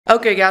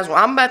Okay guys, well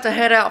I'm about to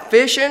head out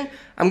fishing.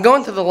 I'm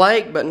going to the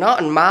lake, but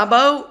not in my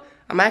boat.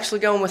 I'm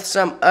actually going with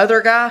some other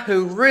guy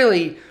who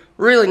really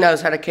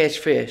knows how to catch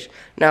fish.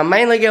 Now I'm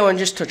mainly going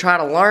just to try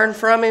to learn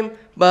from him,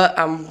 but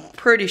I'm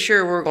pretty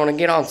sure we're going to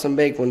get on some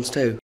big ones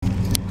too.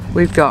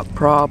 We've got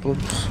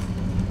problems.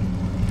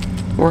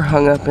 We're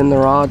hung up in the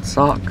rod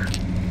sock.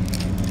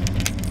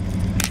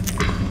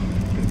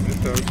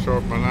 Just how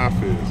sharp my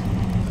knife is.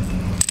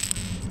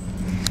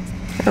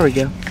 There we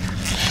go.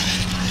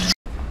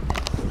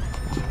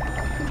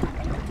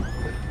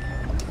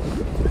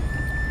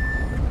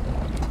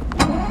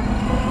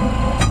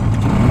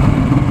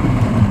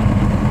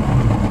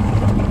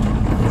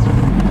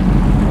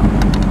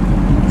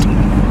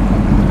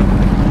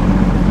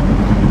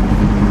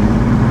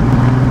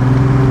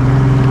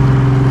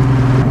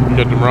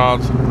 Got them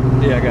rods?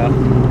 Yeah, I got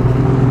them.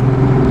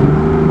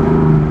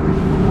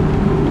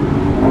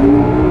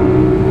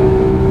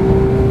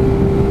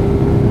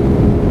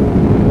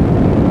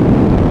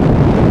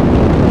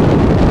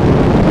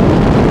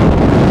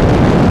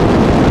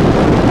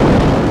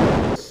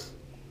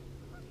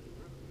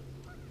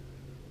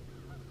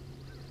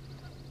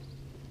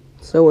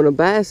 So when a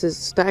bass is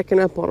stacking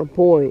up on a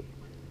point,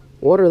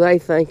 what are they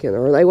thinking?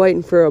 Are they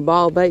waiting for a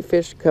ball bait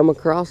fish to come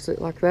across it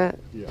like that?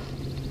 Yeah.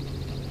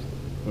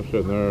 I'm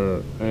sitting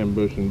there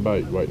ambushing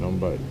bait, waiting on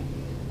bait.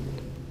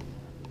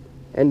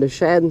 And the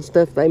shad and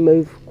stuff, they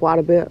move quite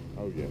a bit.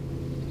 Oh yeah.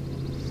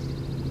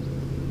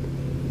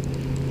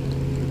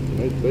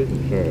 They see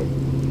some shad.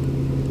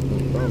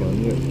 I'm found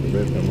on yet. They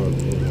better come up.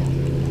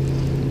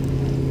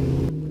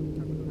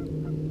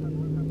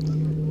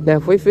 Now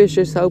if we fish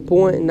this whole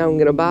point and don't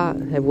get a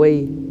bite, have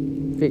we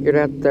figured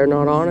out that they're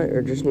not on it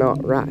or just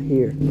not right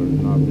here? They're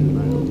not here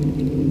now.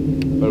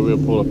 They will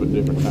pull up at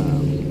different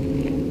times.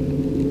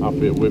 I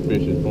feel we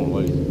fish this point at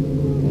least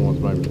once,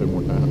 maybe 2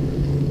 more times.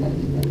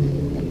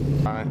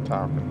 I ain't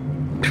talking.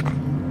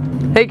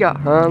 He got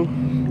hung.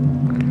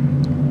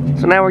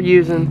 So now we're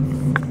using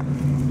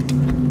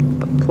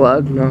a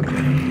plug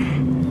knocker.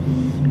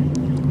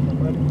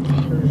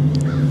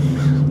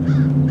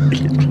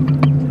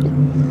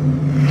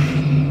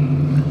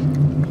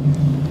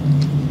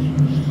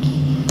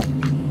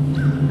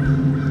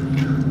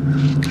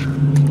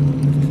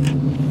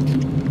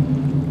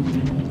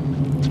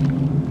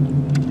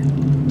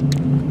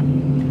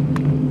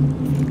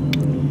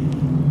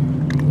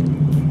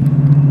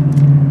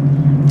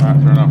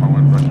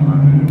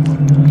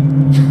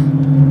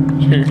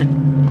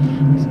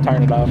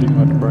 Turn it off, you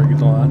have to break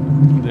his line.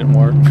 It didn't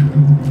work. I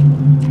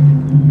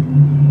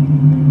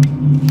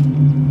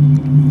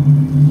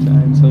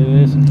can see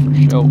this for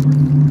sure.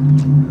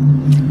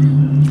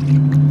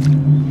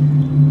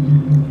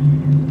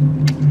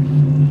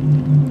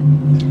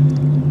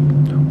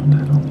 Don't put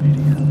that on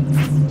video.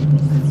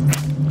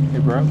 He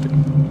broke it.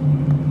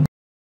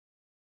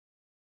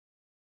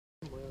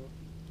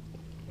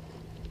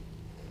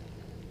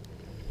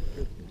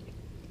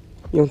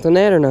 You want the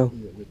net or no?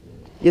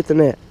 Get the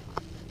net.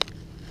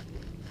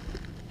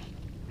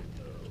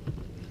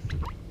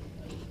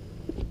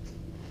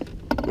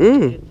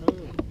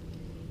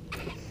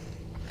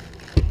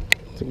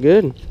 It's a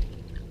good one.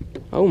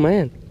 Oh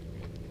man.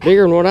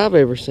 Bigger than what I've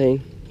ever seen,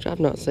 which I've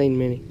not seen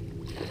many.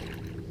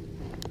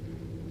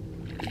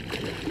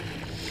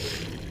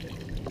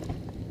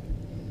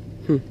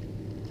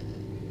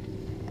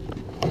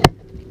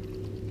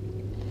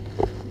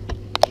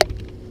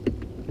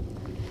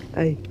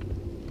 Hey.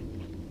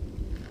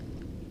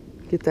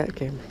 Get that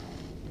camera.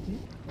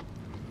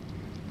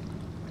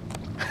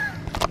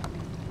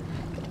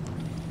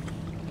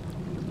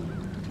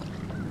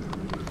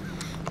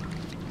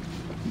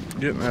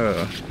 Getting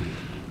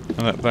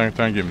that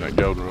thing, give me that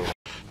gold rule.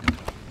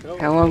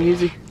 How long is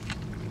he?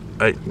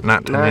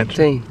 19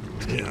 inches.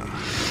 Yeah.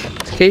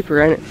 It's a keeper,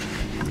 ain't it?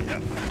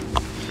 Yeah.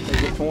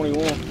 Is it 21?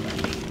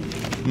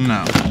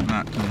 No,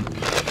 19.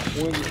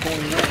 When's it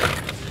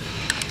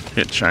 21?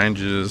 It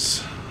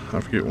changes,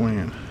 I forget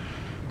when.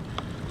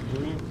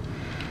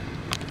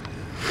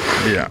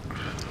 Yeah.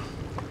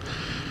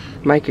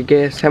 Make a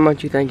guess. How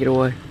much you think it'll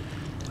weigh?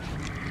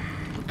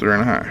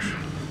 3.5.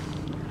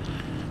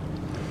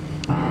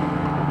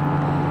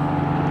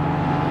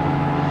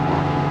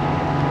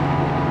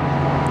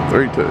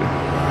 Three, 2.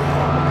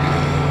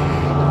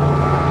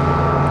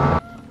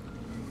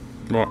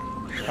 What?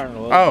 Turn it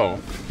up. Oh.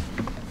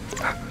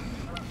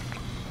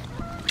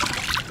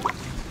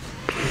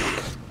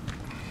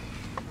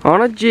 On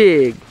a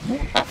jig.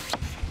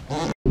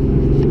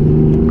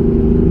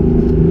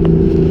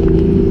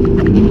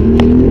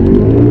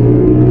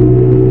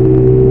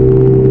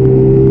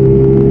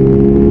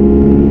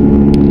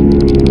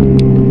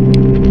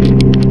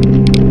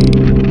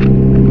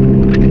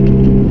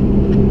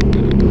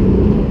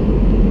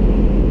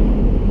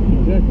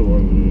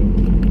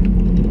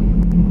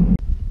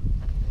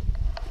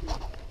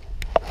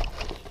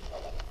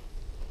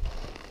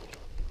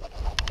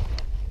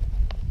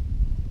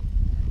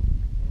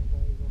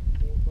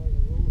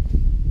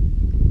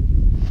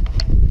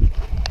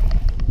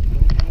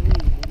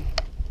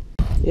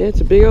 Yeah,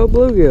 it's a big old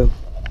bluegill.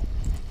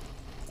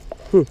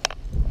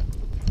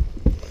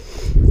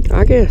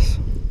 I guess.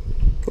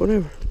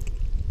 Whatever.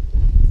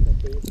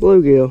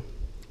 Bluegill.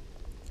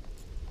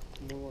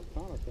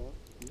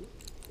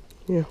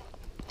 Yeah.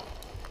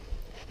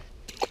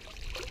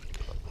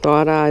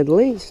 Thought I at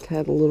least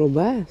had a little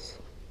bass.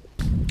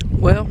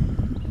 Well,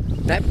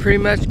 that pretty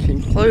much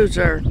concludes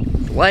our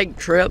lake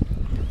trip.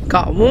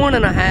 Caught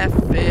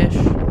 1.5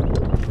 fish.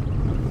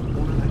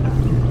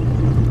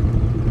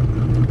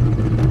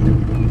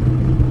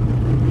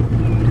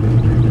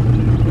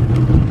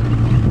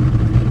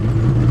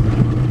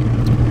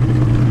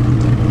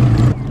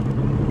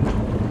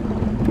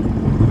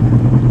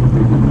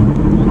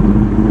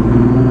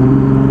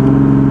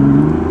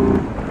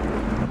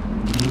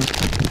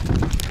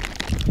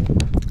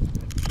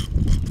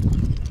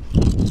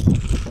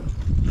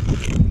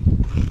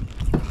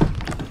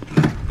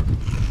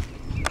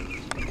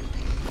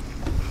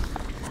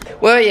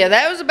 Well, yeah,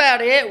 that was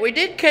about it. We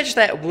did catch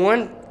that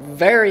one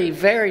very,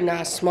 very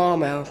nice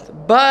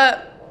smallmouth,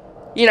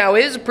 but, you know,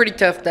 it was a pretty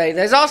tough day.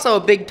 There's also a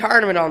big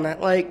tournament on that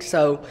lake,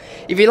 so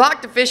if you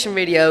like the fishing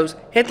videos,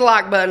 hit the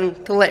like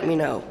button to let me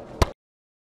know.